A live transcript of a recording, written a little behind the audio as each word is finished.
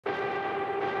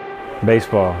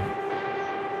Baseball.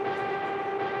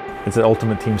 It's an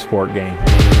ultimate team sport game.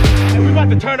 Hey, we about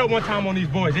to turn up one time on these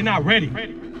boys. They're not ready.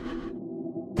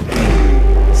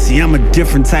 See, I'm a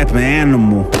different type of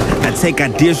animal. I take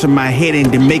ideas from my head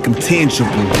and then make them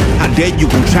tangible. How dare you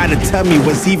gon' try to tell me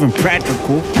what's even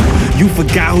practical? You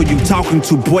forgot who you talking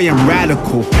to, boy, I'm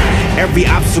radical. Every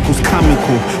obstacle's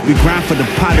comical. We grind for the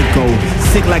pot of gold.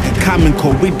 Sick like a common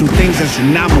cold. We do things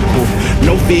astronomical.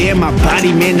 No fear in my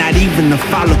body, man, not even a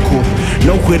follicle.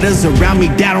 No quitters around me,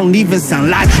 that don't even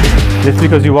sound logical. Just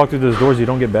because you walk through those doors, you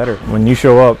don't get better. When you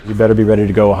show up, you better be ready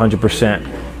to go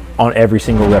 100% on every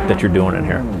single rep that you're doing in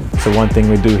here. So one thing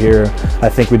we do here, I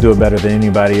think we do it better than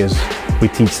anybody, is we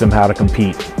teach them how to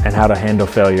compete and how to handle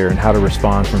failure and how to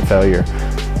respond from failure.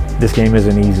 This game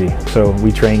isn't easy, so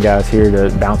we train guys here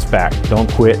to bounce back.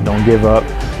 Don't quit, don't give up,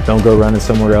 don't go running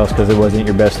somewhere else because it wasn't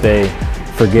your best day.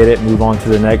 Forget it, move on to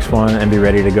the next one, and be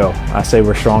ready to go. I say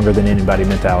we're stronger than anybody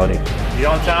mentality. Be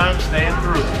on time, staying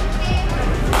through.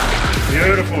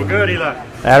 Beautiful, good, Eli.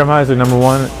 Adam Heiser, number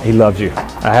one, he loves you.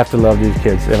 I have to love these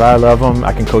kids. If I love them,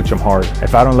 I can coach them hard.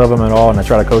 If I don't love them at all and I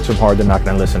try to coach them hard, they're not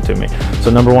going to listen to me.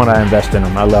 So number one, I invest in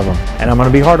them. I love them. And I'm going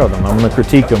to be hard on them. I'm going to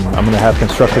critique them. I'm going to have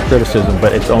constructive criticism,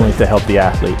 but it's only to help the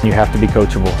athlete. You have to be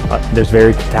coachable. There's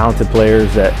very talented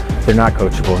players that they're not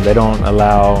coachable. They don't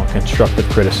allow constructive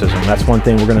criticism. That's one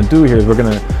thing we're going to do here, is we're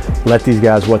going to let these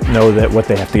guys know that what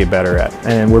they have to get better at.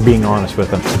 And we're being honest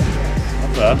with them.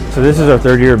 So this is our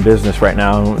third year of business right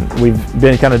now. We've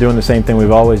been kind of doing the same thing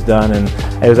we've always done, and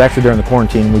it was actually during the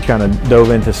quarantine we kind of dove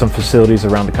into some facilities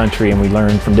around the country and we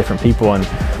learned from different people, and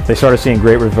they started seeing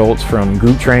great results from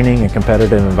group training and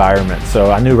competitive environments.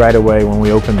 So I knew right away when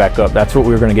we opened back up that's what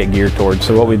we were going to get geared towards.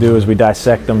 So what we do is we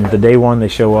dissect them. The day one they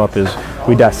show up is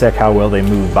we dissect how well they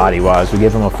move body-wise. We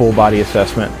give them a full body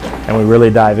assessment and we really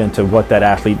dive into what that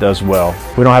athlete does well.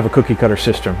 We don't have a cookie cutter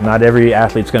system. Not every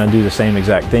athlete's going to do the same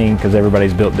exact thing because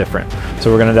everybody's built different.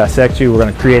 So we're going to dissect you, we're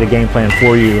going to create a game plan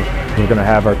for you. We're going to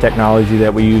have our technology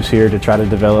that we use here to try to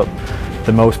develop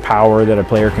the most power that a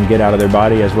player can get out of their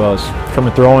body, as well as from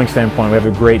a throwing standpoint. We have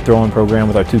a great throwing program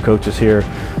with our two coaches here.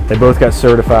 They both got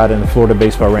certified in the Florida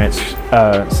Baseball Ranch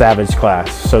Savage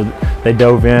class. So they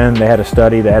dove in, they had a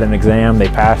study, they had an exam, they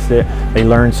passed it. They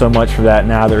learned so much from that,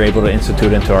 now they're able to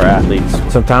institute into our athletes.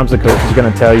 Sometimes the coach is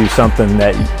going to tell you something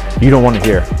that you don't want to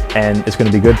hear, and it's going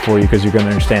to be good for you because you're going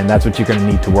to understand that's what you're going to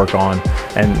need to work on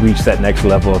and reach that next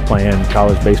level of playing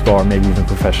college baseball or maybe even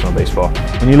professional baseball.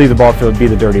 When you leave the ball field, be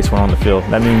the dirtiest one on the field.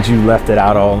 That means you left it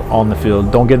out on the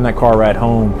field. Don't get in that car ride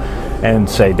home and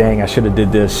say, dang, I should have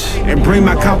did this. And bring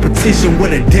my competition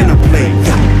with a dinner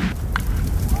plate.